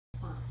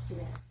to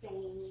that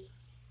same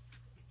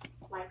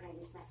light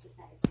language master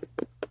phase.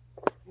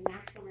 And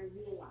that's when I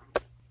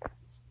realized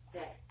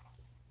that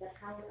the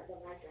power of the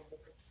light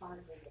language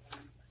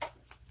is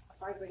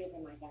far greater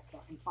than my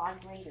vessel, and far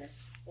greater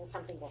than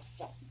something that's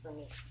just for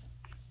me.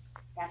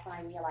 That's when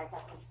I realized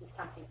that this was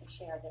something to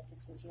share, that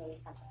this was really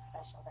something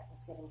special that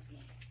was given to me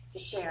to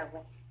share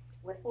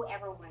with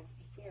whoever wants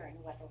to hear and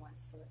whoever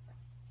wants to listen.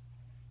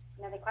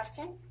 Another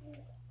question?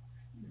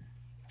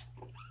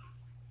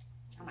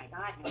 Oh my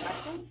God, no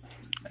questions?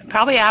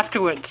 Probably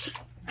afterwards.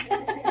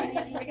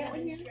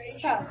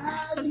 So,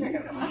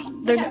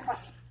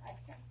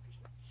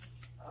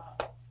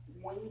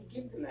 when you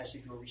give the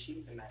message or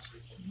receive the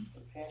message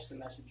and pass the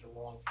message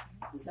along,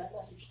 does that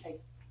message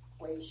take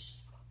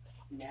place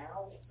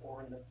now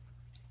or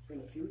in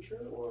the future,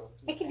 or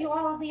it can do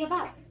all of the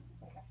above.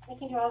 It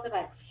can do all of the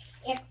above.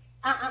 If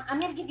I'm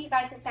going to give you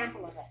guys a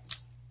sample of it.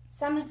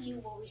 Some of you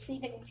will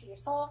receive it into your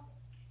soul,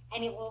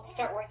 and it will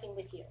start working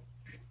with you.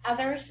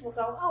 Others will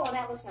go, oh, well,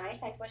 that was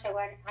nice. I wish I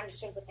would have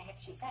understood what the heck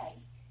she said.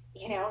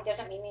 You know, it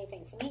doesn't mean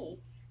anything to me.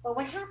 But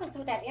what happens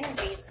with that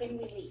energy is been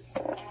released,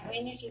 and that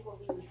energy will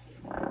be with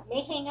you. It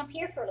may hang up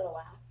here for a little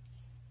while,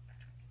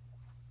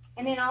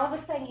 and then all of a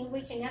sudden you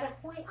reach another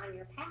point on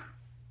your path,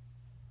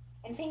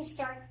 and things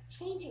start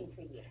changing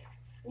for you.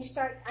 You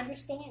start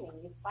understanding.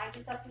 You find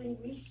yourself doing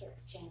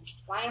research, and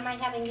why am I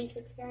having these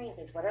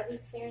experiences? What are the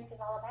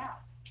experiences all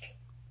about?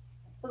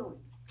 Boom.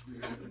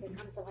 There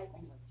comes the light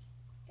language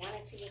down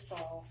into your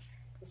soul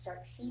to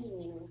start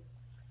feeding you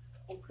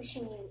and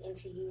pushing you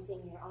into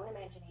using your own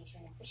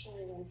imagination and pushing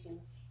you into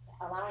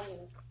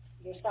allowing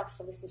yourself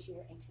to listen to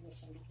your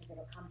intuition, because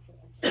it'll come through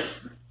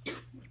intuition.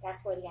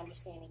 That's where the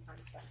understanding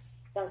comes from.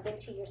 It goes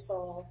into your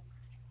soul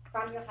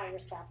from your higher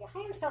self. Your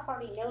higher self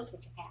already knows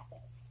what your path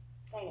is.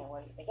 They know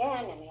where you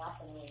begin, and they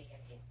also know where you're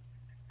going to be.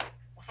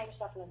 The higher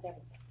self knows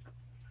everything.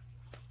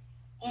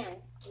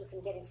 And you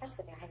can get in touch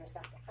with your higher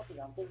self to help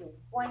you. I'll give you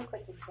one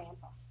quick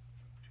example.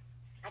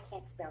 I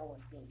can't spell what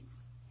it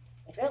means.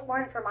 If it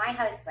weren't for my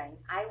husband,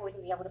 I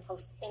wouldn't be able to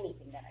post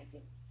anything that I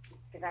do,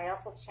 because I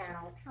also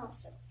channel a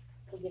counselor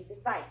who gives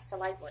advice to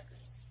light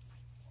workers.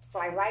 So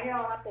I write it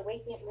all up. They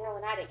wake me up in the middle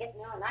of the night. I get in the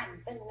middle of the night and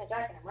I'm sitting in the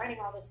dark and I'm writing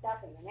all this stuff.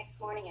 And the next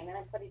morning, and then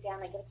I put it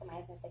down. I give it to my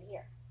husband and said,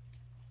 "Here,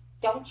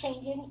 don't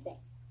change anything.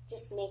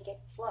 Just make it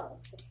flow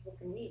so people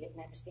can read it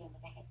and understand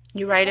what the heck."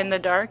 You write in the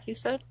dark, you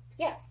said?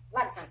 Yeah, a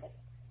lot of times I do.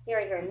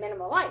 Very, very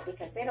minimal light,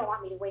 because they don't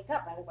want me to wake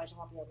up. Otherwise, I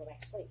won't be able to go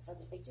back to sleep. So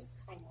they say,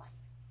 just tiny light.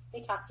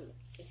 They talk to you.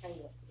 They tell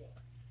you what to do.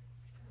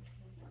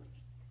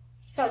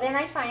 So then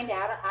I find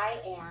out I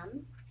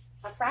am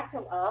a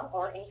fractal of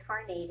or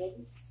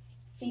incarnated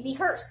Phoebe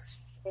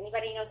Hearst. If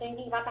anybody knows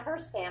anything about the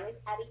Hearst family,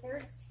 Patty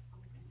Hearst,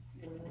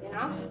 you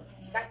know,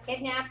 she got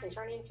kidnapped and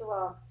turned into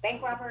a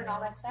bank robber and all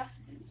that stuff.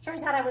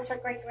 Turns out I was her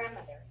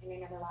great-grandmother in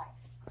another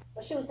life.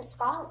 Well, she was a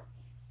scholar.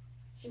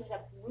 She was a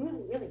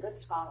really, really good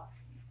scholar.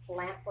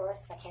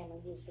 Philanthropist, I can't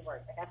even use the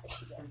word, but that's what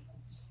she did.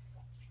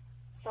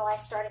 So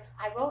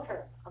I wrote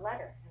her a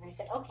letter, and I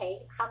said,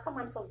 okay, how come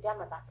I'm so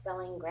dumb about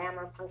spelling,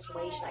 grammar,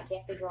 punctuation? I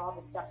can't figure all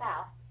this stuff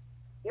out.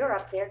 You're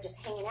up there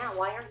just hanging out.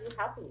 Why aren't you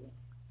helping me?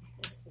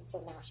 And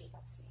so now she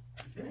helps me.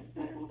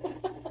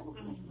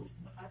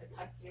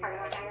 Part of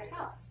my higher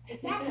self.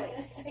 Exactly.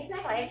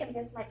 Exactly. I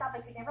convinced myself I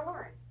could never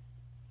learn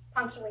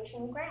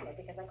punctuation and grammar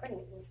because I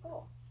couldn't in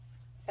school.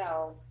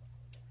 So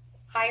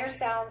higher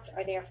selves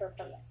are there for a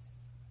purpose,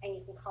 and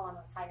you can call on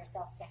those higher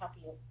selves to help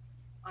you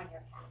on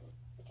your path,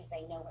 because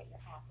they know what your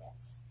path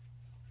is.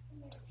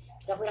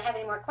 So if we don't have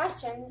any more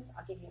questions,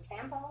 I'll give you a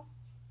sample.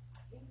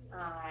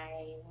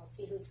 I will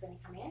see who's going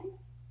to come in.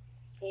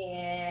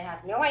 I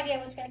have no idea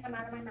what's going to come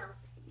out of my mouth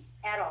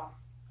at all.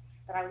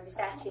 But I would just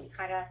ask you to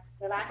kind of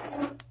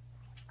relax,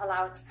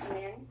 allow it to come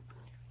in,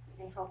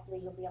 and hopefully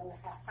you'll be able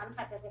to have some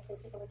type of a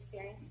physical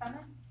experience from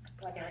it,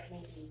 whether it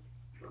may be,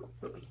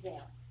 you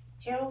know,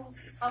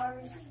 chills,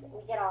 colors.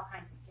 We get all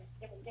kinds of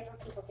different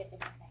people get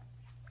different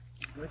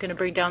things. We're going to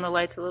bring down the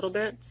lights a little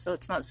bit so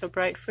it's not so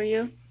bright for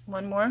you.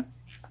 One more.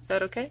 Is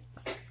that okay?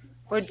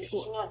 Or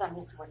She knows I'm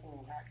used to working in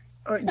the dark.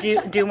 Or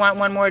do you want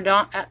one more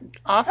off?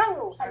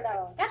 Oh,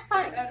 hello. That's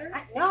fine.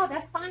 No,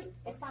 that's fine.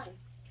 It's fine.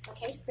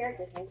 Okay, spirit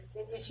didn't.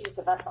 They just use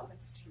the vessel.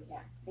 Yeah,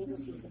 they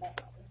just use the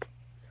vessel.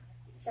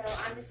 So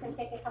I'm just going to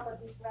take a couple of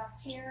deep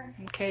breaths here.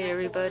 Okay,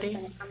 everybody.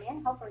 Going to come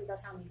in. Hopefully they'll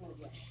tell me who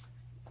it is.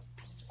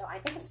 So I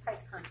think it's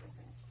Christ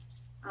consciousness.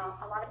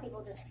 A lot of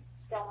people just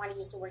don't want to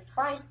use the word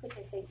Christ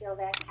because they feel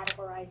that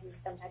categorizes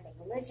some type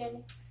of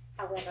religion.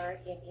 However,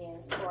 it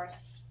is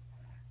source,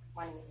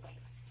 one and the same.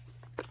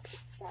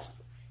 So.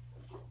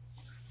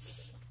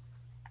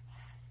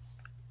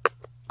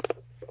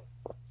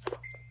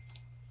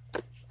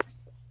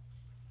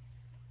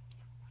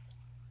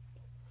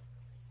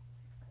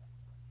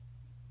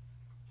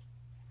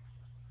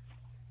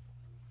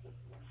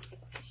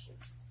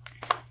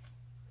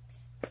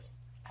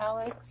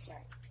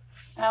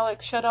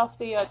 Alex, shut off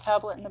the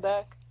tablet in the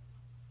back,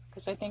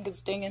 because I think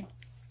it's dinging.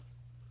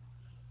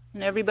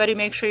 And everybody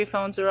make sure your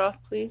phones are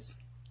off, please.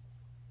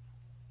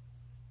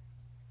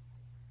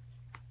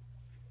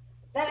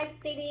 That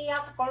Tiria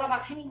Kolava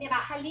Hanina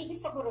Hali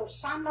Sokoro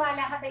Shamba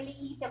La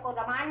Habeli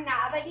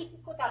Koramana Avali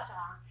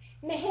Kutaka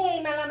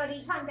Mehe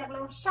Malamari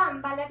Handalo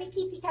Shamba La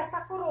Vikita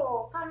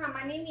Sakuro Kana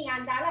Manini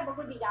and Ala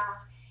Bogudiga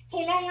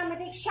Hilaya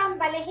Madik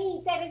Shamba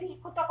Lehi Terri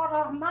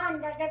Kutokoro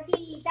Manda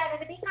Gadi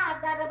Tarabika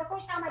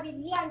Darabakosha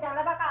Marianda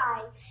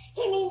Rabakai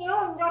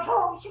Himinion the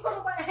home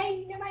Shukura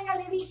Hay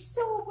Namayali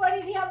Super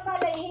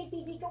Riambale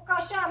Hiti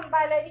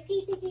Kashamba La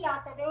Vikiti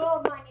Tiata the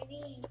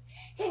Romani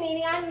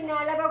Himiniana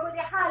Labagudi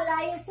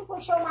Hala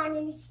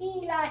Sukushomani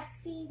Hila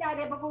Sida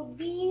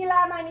Rebagudila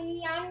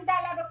Manianda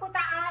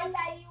Labakuta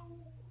Alayu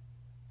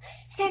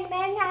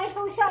Himena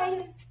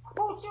Husay's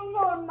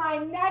Coachon my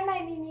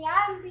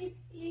Namanian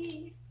this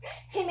eve.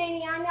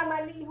 Himeniana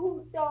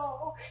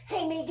Malihuto,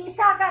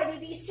 Hemigisaka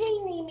di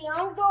Sini,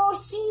 Miondo,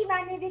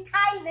 Shima, di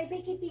Kaile,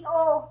 Bikiti,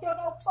 O,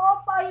 Toro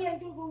Popa,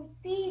 and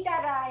Duguti,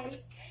 Darai,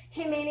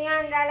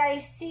 Himeniana La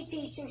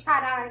City,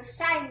 Shutara,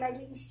 Shima,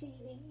 di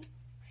Shiri,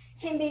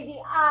 Himi di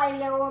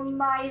Isle,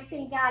 my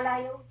Singala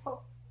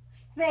Yoto,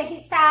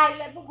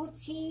 Mehisala,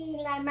 Buguti,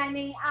 La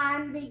Mani,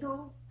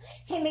 Ambigu.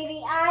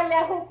 Himiri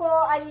ala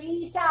huko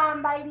alisa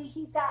mbali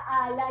hita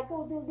ala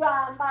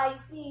kududa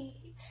mbaisi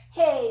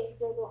hey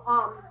dodo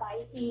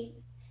hambai I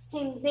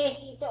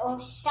himbehi to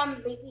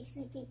shambi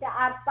isikita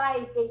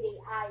apai dede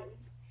ai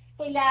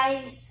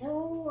hilai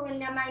su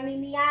na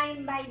maniniai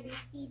mbai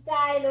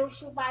hita elo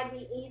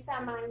shubadi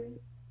isaman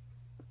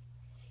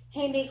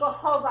himbe go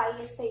hoba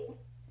yese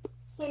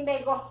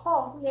himbe go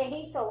ho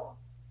yehiso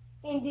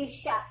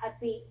indisha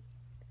api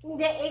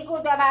the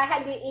ego da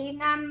bahali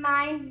ina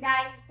mind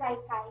dai sai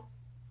kai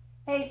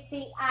he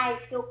see I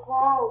to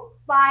go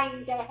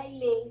find the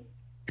heli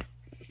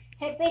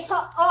he be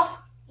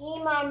oh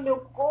ima no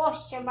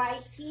kosha mai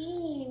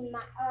hi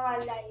ma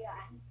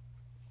alayan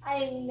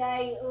ai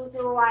nai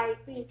udo ai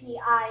piki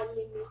ai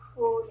limi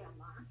kona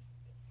ma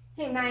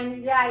he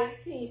nai dai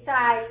ti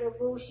sai no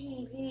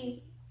bushi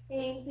di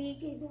he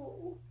piki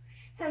do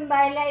and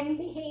by lam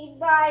he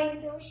by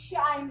do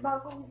shine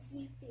bagu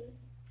city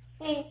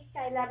he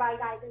kala by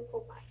guide ko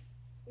bai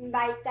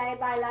by tai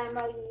by lam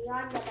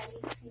yon da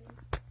bani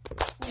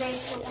they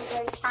took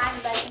their time,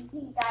 but he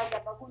died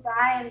of a good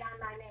eye, and I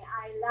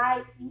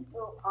like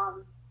people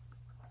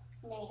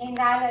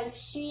Hindala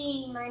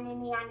she, my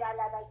name and I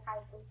like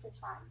Kaito to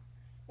time.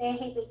 They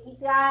hit the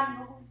Hitam,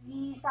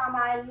 who some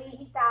I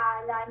lihita,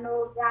 la no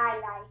die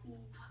like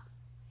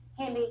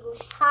he. Him go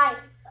shine,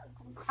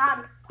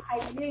 come,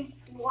 I drink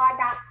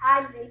water,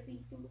 I let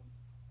it do.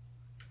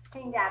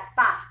 In that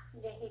back,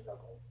 the hippo.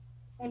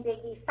 And they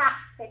be sack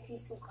that he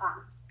took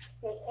on.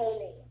 They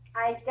ele.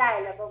 I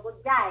die of a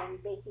good die, and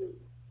they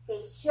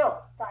they show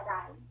that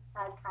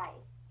I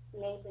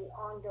maybe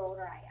on the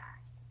right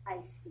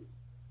I see.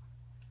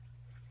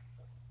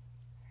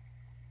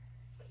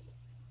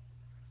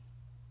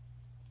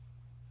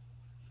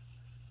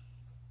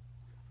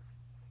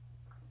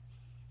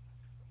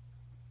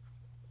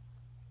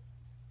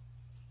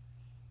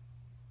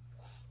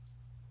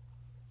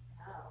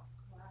 Oh,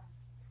 wow.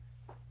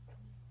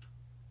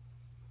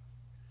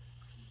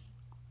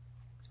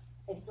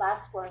 His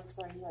last words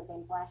were, "You have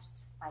been blessed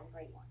by the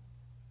Great One."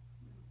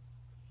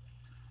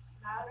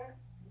 Louder.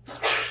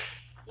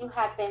 You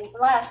have been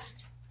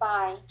blessed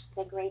by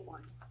the Great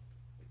One.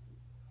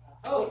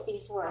 Oh. With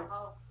these words.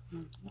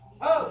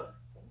 Oh.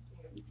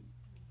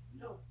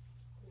 No.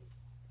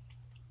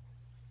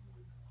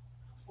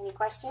 Any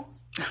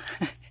questions?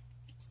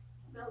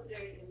 No,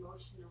 very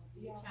emotional.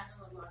 You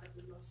channel a lot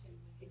of emotion.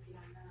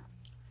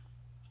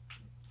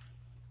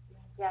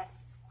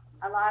 Yes.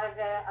 A lot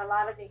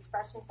of the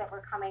expressions that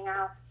were coming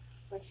out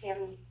with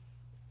him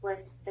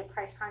was the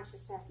Christ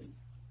consciousness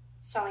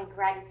showing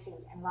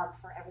gratitude and love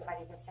for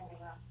everybody that's in the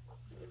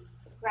room.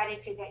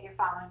 Gratitude that you're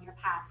following your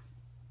path.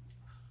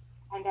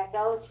 And that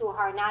those who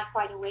are not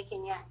quite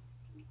awakened yet,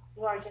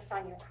 you are just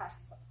on your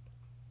cusp.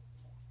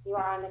 You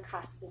are on the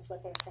cusp, is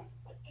what they're saying.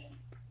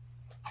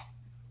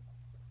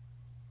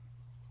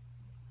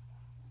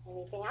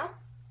 Anything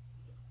else?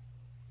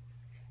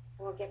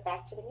 We'll get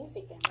back to the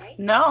music then, right?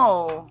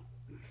 No.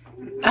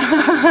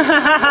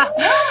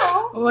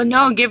 Well,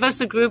 no, give us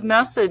a group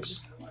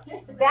message.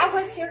 That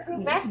was your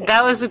group message.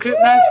 That was a group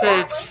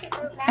message.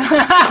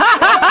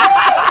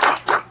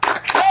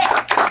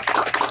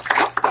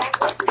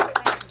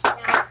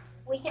 Now,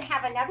 we can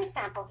have another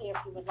sample here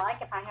if you would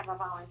like, if I have a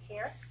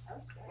volunteer.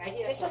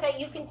 Okay. Just so that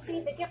you can see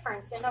the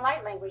difference in the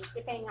light language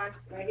depending on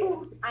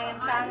who I am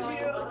channeling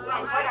and what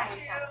I am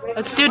channeling.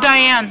 Let's do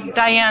Diane.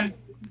 Diane.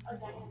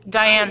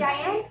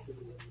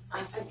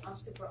 I'm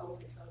super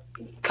old.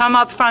 Come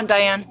up front,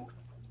 Diane.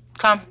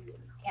 Come.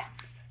 Yeah.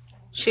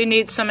 She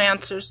needs some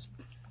answers.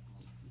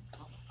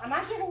 I'm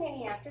not giving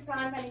any answers. What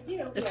I'm going to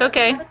do. It's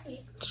okay.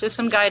 Just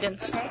some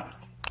guidance. Okay.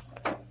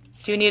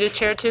 Do you need a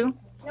chair too?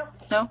 Nope.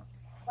 No?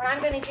 What I'm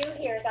going to do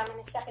here is I'm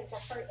going to step into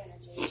her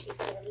energy. She's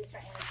going to release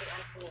her energy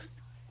onto me.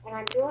 And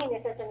I'm doing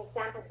this as an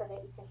example so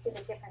that you can see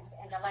the difference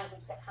in the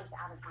language that comes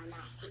out of my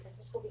mouth. Because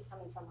this will be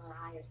coming from her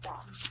higher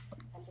self,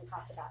 as we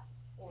talked about,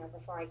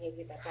 before I gave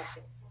you that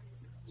blessing.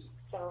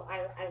 So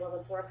I will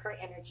absorb her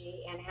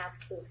energy and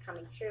ask who's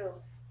coming through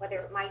whether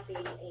it might be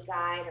a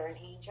guide or an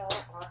angel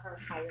or her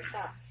higher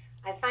self.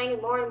 I'm finding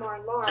more and more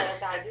and more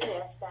as I do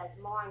this that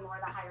more and more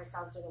the higher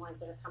selves are the ones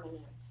that are coming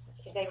in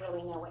because they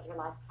really know what your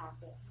life path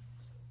is.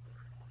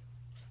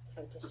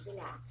 So just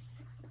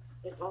relax.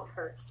 It won't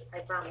hurt, I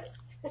promise.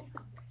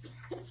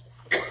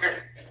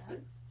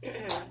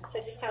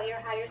 So just tell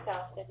your higher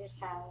self that it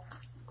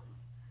has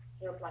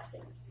your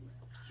blessings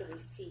to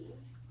receive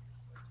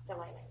the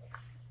light language.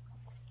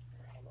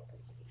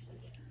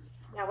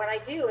 Now what I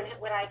do and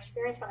what I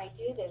experience when I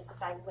do this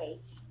is I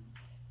wait.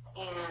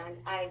 And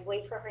I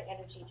wait for her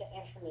energy to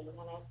enter me. And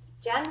it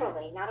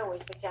generally, not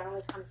always, but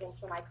generally comes in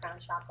through my crown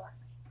chakra.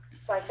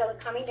 So I feel it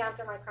coming down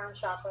through my crown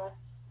chakra.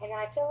 And then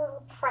I feel a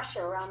little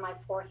pressure around my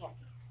forehead.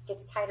 It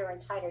gets tighter and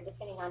tighter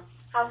depending on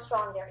how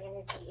strong their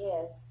energy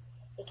is.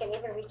 It can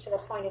even reach to the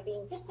point of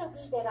being just a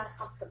wee bit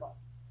uncomfortable.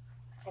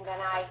 And then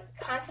I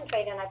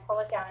concentrate and I pull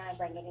it down and I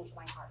bring it into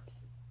my heart.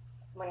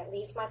 When it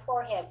leaves my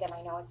forehead, then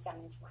I know it's down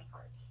into my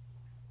heart.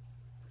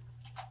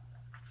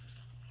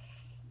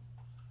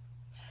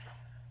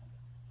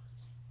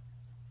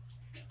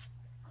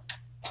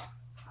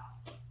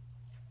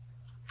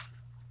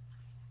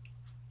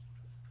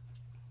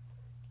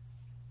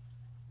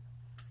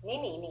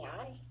 Nini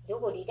ai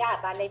dugo di da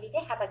balle di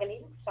ha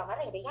bagalin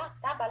samare di ya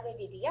da balle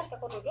di ya ta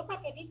ko do pa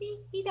ke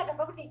di da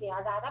ba di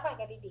ya da ba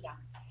ga di ya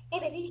e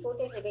be di ko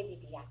te be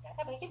di ya da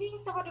ba ke di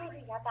sa ko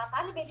di ya da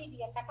balle be di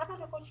ya ta ka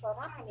ba ko chora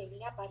ma ne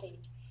ya ba di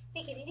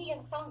ke di ya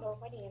song do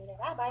ba di ya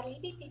da ba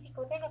di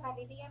ko te ba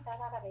di ya da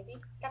ba di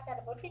ka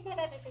ta ba ti ka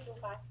da te do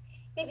ba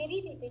ke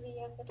di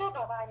ya to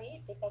da ba di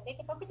te ka te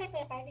ko te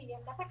ba di ya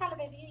da ka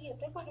be di ya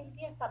te ko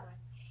di ya sama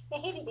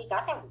cái gì bị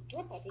cả trong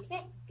trước này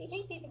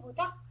thì buổi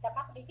đó ta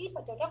bắt đi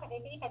mà tôi đó cái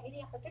đi cái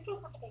đi cái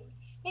trước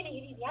cái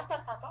đi giá ta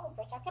ta có một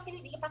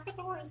cái đi bắt cái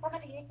tôi sao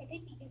đi cái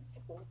đi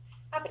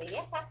à bây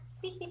giờ ta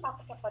đi bắt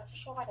cái phần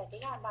số mà để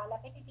làm là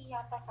cái đi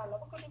ta ta là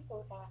cái đi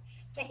tôi ta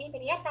cái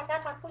bây giờ ta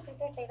cũng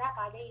tôi ra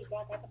bà đi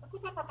ra ta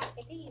cũng ta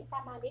cái đi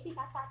sao mà đi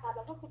ta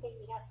là cái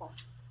đi ra sao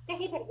cái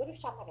bây giờ cái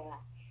sao mà ra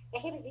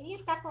cái bây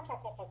giờ ta cũng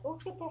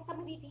cái sao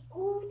mà đi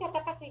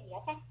ta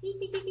cái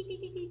gì ta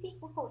đi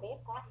cũng có đấy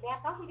quá để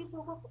đó đi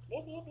cũng có để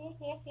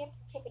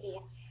cái gì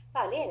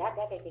bảo lên là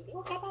để cái cái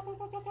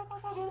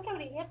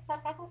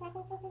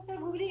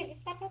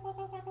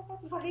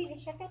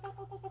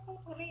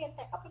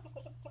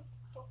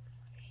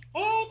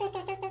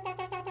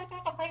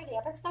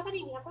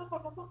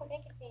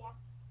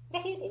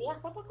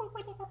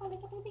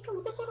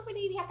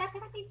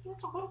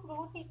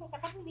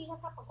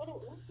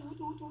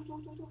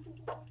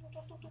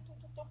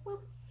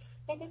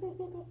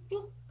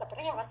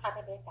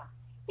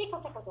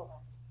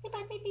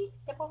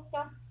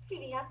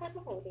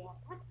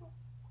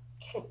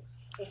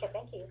They said,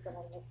 thank you for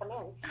letting us come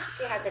in.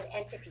 She has an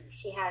entity.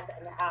 She has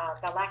a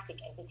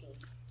galactic entity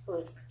who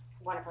is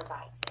one of her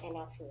guides, and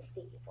that's who is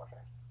speaking for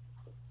her.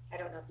 I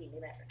don't know if you knew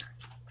that or not.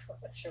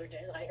 Sure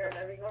did. I heard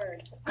every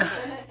word.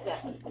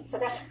 Yes. So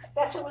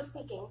that's who was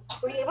speaking.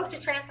 Were you able to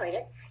translate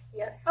it?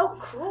 Yes. Oh,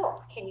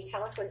 cool. Can you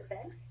tell us what it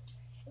said?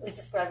 It was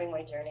describing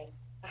my journey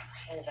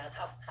and about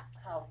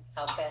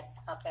how fast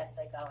I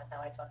go and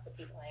how I talk to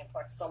people. I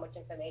impart so much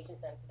information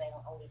to them, they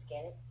don't always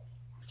get it.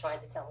 It's trying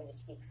to tell me to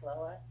speak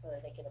slower so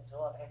that they can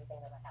absorb everything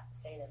that I have to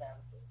say to them.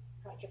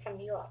 You're from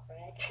New York,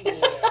 right?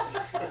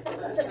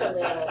 Yeah. Just a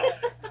little.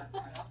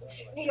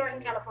 New York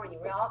and California,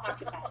 we all talk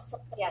too fast.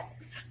 Yes.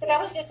 So that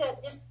was just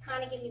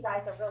kind of give you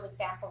guys a real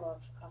example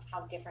of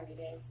how different it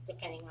is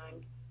depending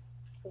on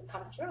who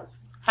comes through.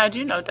 How'd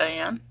you know,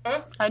 Diane?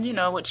 Huh? How'd you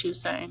know what she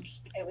was saying?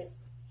 It was,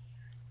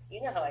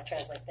 you know how I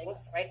translate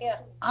things, right here.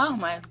 Oh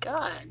my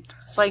God.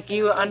 It's like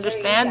you were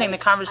understanding the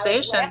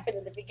conversation. I was laughing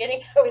in the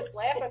beginning. I was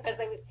laughing because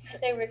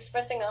they were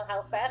expressing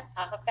how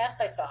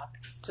fast I talk.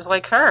 Just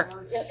like her.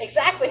 Yeah,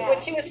 exactly. Yeah. When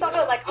she was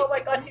talking, like, oh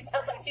my God, she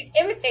sounds like she's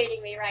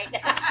imitating me right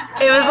now.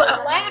 It was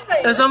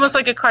laughing. It was almost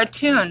like a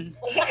cartoon.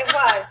 Yeah, it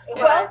was.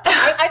 Well,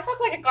 I talk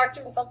like a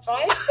cartoon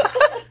sometimes.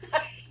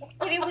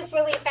 But it was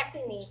really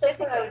affecting me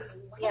physically.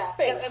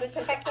 It was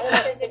affecting me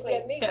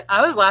physically. Yeah,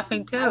 I was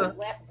laughing too. I was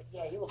laughing, but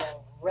yeah, you were going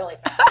really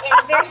fast.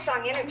 And very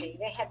strong energy.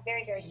 They had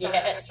very, very strong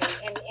energy.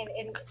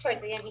 And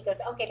towards the end, he goes,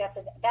 "Okay, that's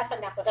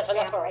enough of That's the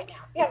enough sample for right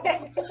now." Yeah,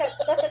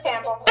 that's a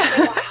sample.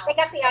 They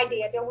got the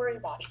idea. Don't worry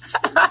about it.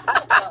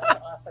 That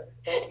was awesome.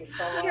 Thank you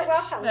so much. You're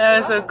welcome. That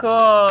was so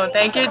cool.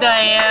 Thank you,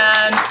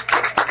 Diane.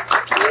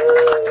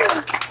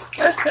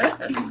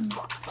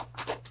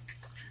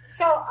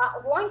 So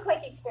one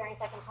quick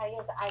experience I can tell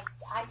you is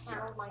I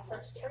channeled my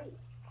first tree.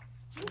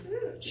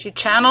 She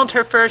channeled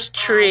her first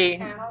tree. I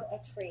channeled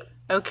a tree.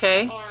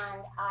 Okay. And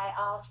I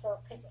also,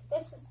 because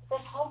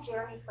this whole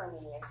journey for me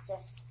is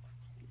just,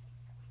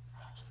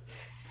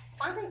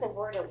 finally the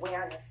word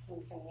awareness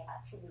came to me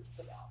about 2 weeks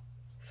ago.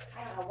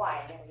 I don't know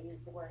why I never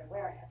used the word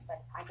awareness,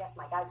 but I guess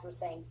my guides were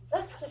saying,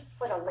 let's just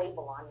put a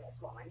label on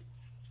this woman.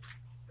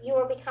 You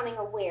are becoming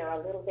aware a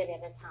little bit at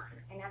a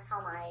time. And that's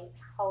how my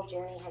whole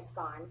journey has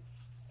gone.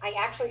 I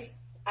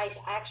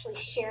actually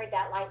shared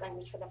that light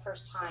language for the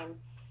first time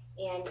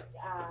in,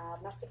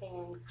 must have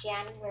been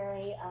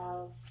January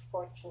of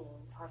 14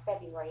 or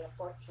February of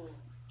 14.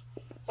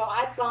 So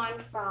I've gone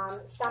from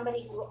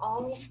somebody who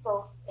only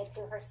spoke it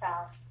to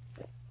herself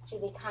to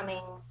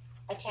becoming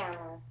a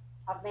channeler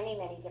of many,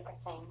 many different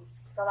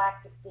things.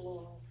 Galactic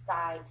beings,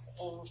 guides,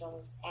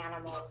 angels,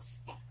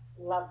 animals,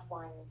 loved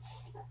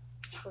ones,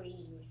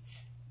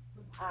 trees,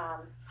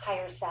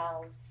 higher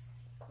selves.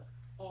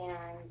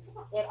 And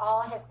it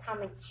all has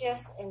come in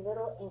just in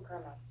little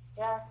increments,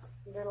 just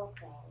little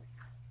things.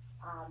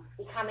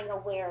 Becoming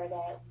aware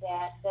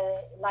that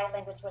the light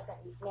language wasn't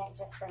meant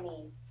just for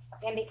me.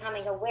 And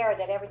becoming aware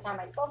that every time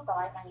I spoke the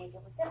light language,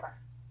 it was different.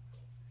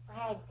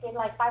 I did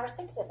like 5 or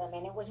 6 of them,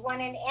 and it was when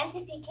an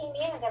entity came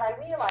in that I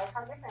realized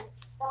how different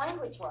the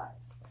language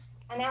was.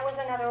 And that was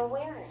another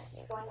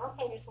awareness, going,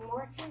 okay, there's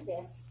more to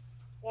this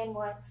than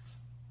what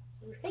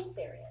you think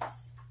there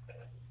is.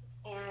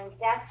 And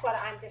that's what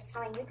I'm just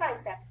telling you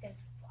guys, that because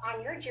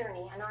on your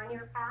journey and on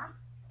your path,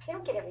 you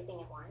don't get everything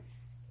at once.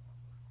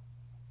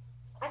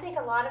 I think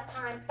a lot of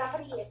times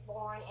somebody is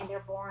born and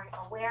they're born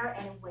aware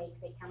and awake.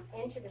 They come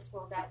into this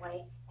world that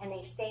way and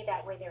they stay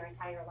that way their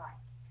entire life.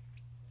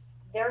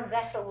 Their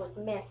vessel was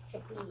meant to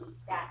be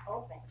that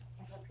open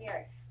and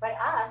prepared. But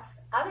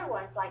us, other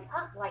ones like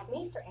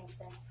me, for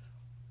instance,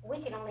 we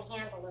can only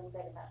handle a little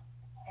bit of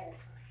it at a time.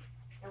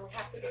 And we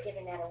have to be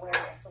given that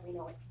awareness so we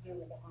know what to do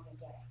with it when we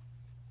get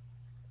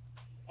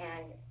it.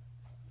 And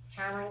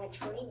channeling a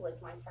tree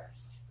was my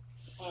first.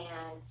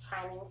 And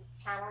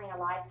channeling a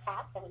live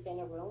cat that was in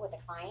a room with a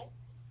client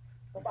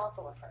was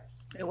also a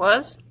first. It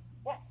was?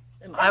 Yes.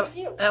 That was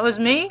you. That was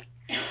me?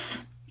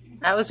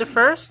 That was the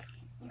first?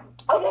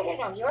 Oh,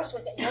 no. Yours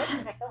was a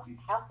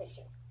health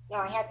issue. No,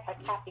 I had a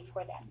cat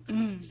before that.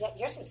 Yeah,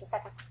 yours was the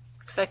second.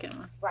 Second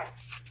one. Right,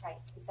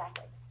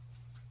 exactly.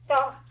 So,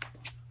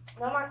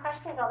 no more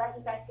questions. I'll let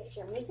you guys get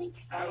your music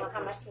because I know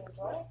how much you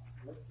enjoy it.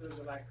 What's the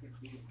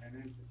galactic being, an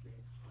entity?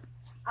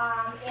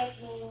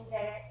 It means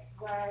that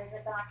it was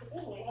a galactic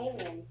being, an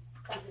alien,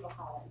 some people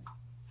call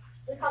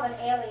it. We call them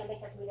alien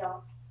because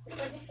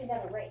we're just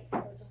another race.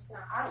 We're just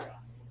not our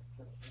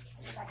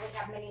race. Like we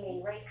have many,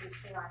 many races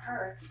here on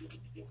Earth.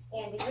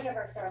 In the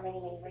universe, there are many,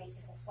 many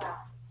races as well.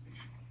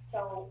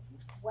 So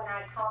when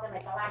I call them a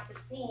galactic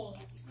being,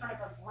 it's kind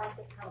of a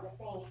blanket kind of a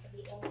thing. It could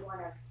be any one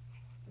of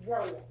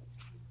billions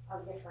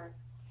of different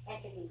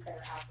entities that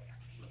are out there.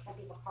 Some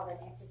people call them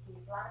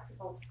entities. A lot of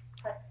people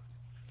put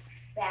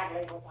bad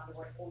labels on the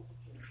word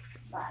entity,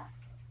 but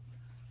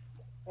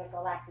they're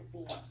galactic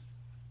beings.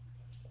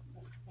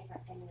 There's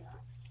different things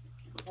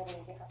living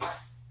in different parts.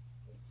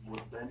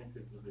 What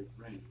benefit do they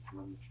bring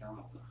when you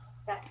channel them?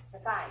 That's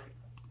a guide.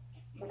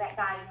 So that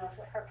guide knows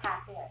what her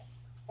path is.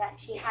 That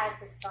she has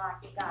this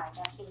galactic guide.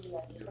 That's who he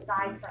is. It's a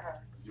guide for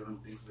her. You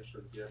don't think we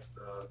should get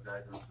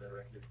guidance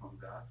directly from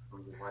God,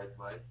 from the white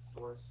light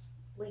source?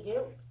 We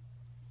do.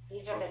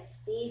 These are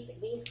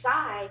these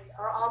guides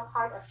are all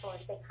part of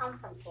source. They come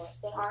from source.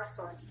 They are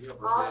source. Yeah,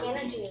 all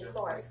energy is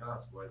source. Like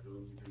us, why do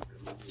we need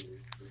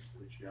intermediaries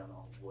to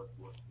channel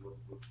what's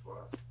good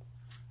for us?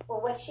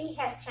 Well, what she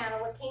has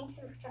channeled, what came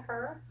through to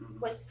her,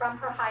 was from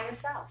her higher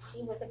self.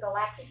 She was a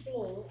galactic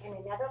being in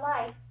another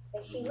life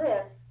that she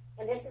lived,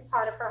 and this is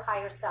part of her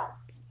higher self.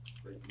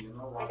 But you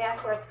know what? And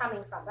that's where it's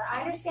coming from. But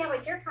I understand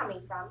what you're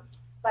coming from,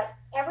 but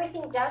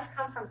everything does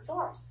come from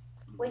source,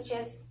 which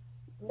is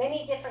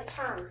many different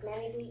terms.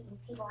 Many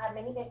people have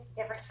many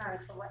different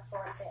terms for what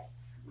source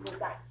is. We've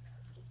got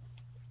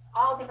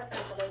all different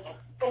kinds of labels,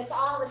 but it's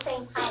all the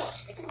same power.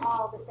 It's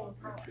all the same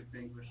power. Don't you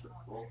think we should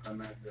all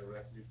connect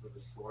directly to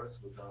the source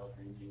without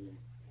any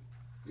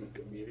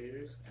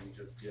intermediaries and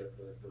just get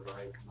the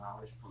right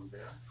knowledge from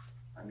there?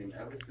 I mean,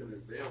 everything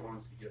is there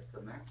once you get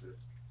connected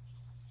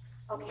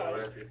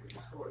directly to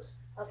the source.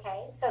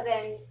 Okay, so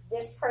then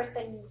this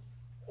person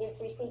is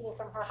receiving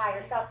from her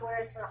higher self.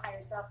 Where is her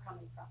higher self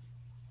coming from?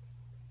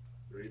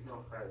 There is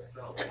no higher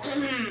self.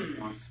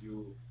 Once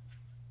you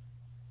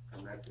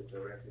connect it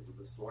directly to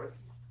the source,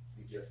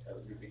 you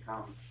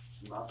become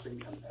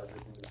nothing and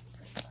everything at the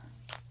same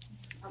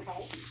time.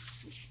 Okay.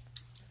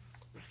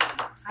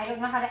 I don't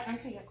know how to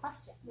answer your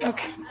question.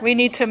 Okay, we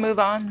need to move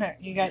on.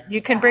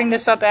 You can bring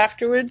this up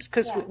afterwards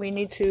because we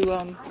need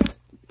to.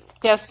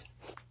 Yes.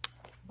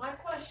 My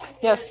question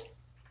Yes. is,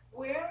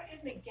 where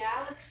in the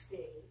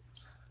galaxy,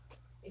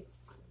 it's,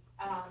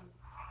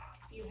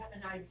 you have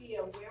an idea,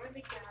 where in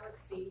the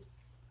galaxy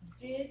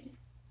did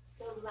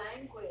the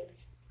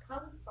language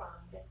come from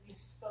that you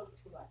spoke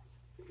to us?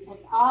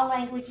 It's all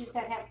languages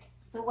that have,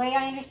 the way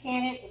I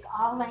understand it, it's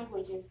all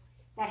languages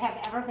that have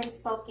ever been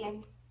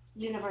spoken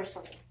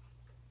universally.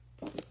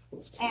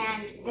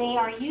 And they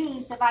are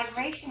used, the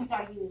vibrations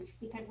are used,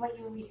 because what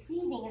you're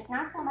receiving is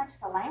not so much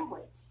the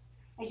language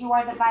as you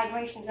are the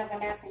vibrations of the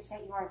message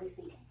that you are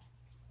receiving.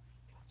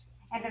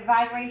 And the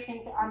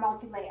vibrations are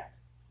multi-layered.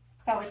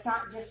 So it's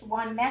not just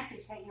one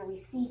message that you're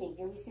receiving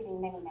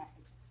many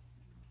messages.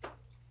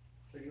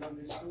 So you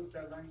understood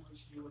that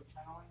language you were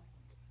channeling?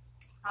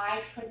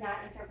 I could not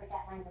interpret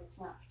that language,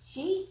 no.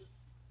 She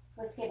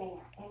was giving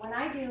it. And when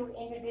I do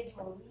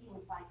individual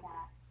readings like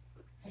that,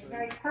 it's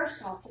very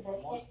personal to the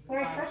client. Most of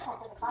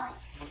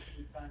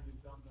the time you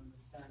don't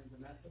understand the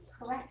message?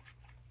 Correct.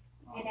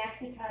 And that's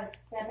because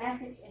the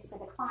message is for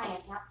the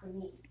client, not for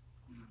me.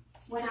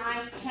 When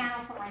I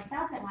channel for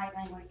myself in light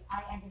language,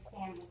 I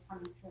understand what's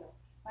coming through.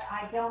 But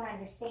I don't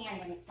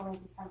understand when it's going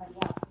to somebody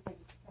else because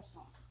it's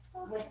personal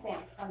with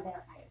them from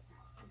their higher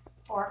self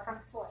or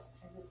from source,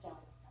 as this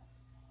gentleman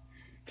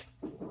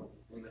says.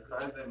 In the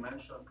higher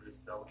dimensions, there is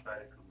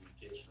telepathic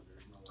communication. There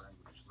is no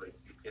language. Like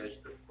you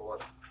catch the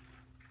thought,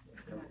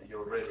 and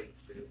you're ready.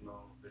 There's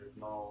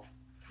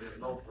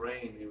no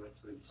brain even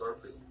to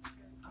interpret.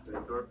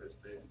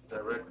 It's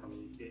direct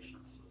communication.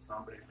 So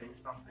somebody thinks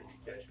something, you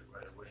catch it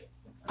right away.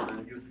 And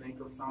then you think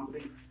of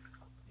something,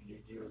 you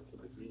give it to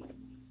the being,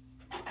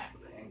 to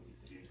the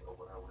entity or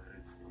whatever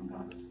it is on the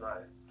other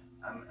side.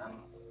 And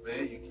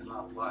there you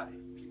cannot lie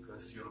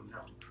because you don't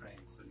have a brain.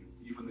 So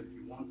even if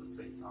you want to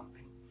say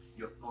something,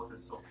 your thought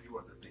is so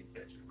pure that they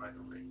catch it right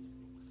away.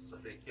 So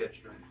they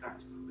catch your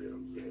intent, they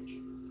don't catch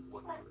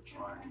what you're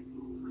trying to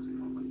do, when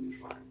you're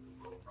trying to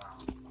go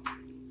around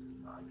something.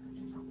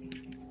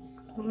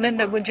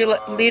 Linda, would you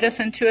lead us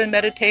into a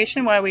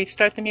meditation while we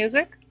start the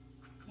music?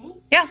 Me?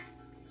 Yeah.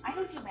 I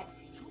don't do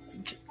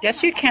meditations.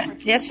 Yes, you can.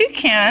 Yes, you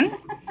can. Look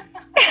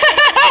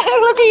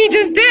what you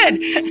just did.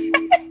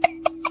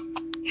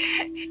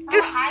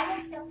 Just, I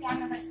will still be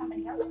on let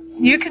somebody else.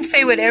 you can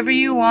say whatever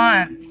you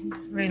want.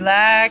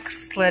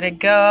 Relax, let it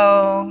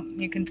go.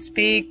 You can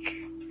speak.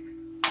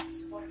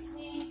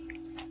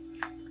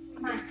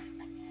 Come on.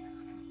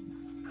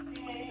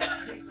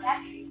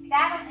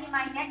 That'll be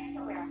my next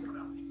awareness.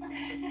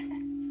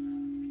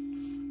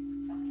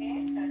 Okay,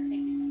 so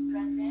take a deep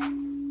breath in.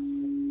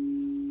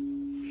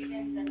 Breathe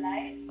in the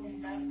light and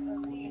love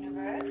of the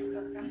universe,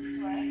 or from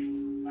source,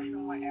 or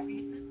from wherever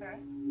you prefer.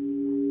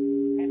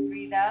 And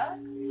breathe out.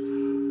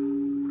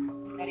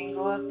 Letting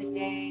go of the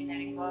day,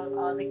 letting go of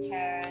all the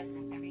cares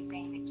and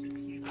everything that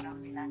keeps you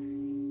from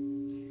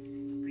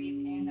relaxing.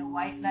 Breathe in the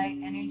white light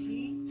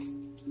energy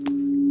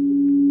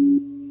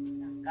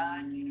of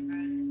God,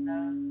 universe,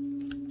 love.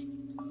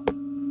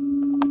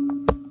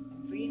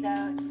 And breathe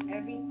out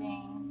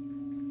everything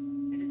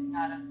that is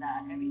not of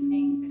that,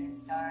 everything that is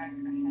dark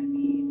or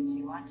heavy that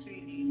you want to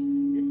release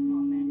in this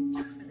moment,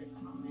 just for this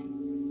moment.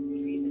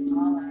 Breathe it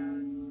all out.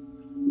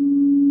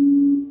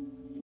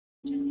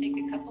 Just take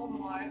a couple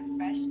more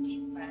fresh,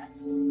 deep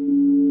breaths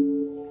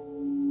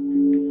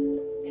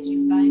as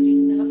you find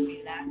yourself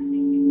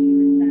relaxing into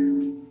the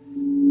sound.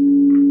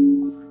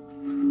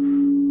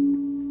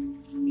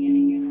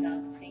 Feeling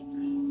yourself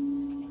sinking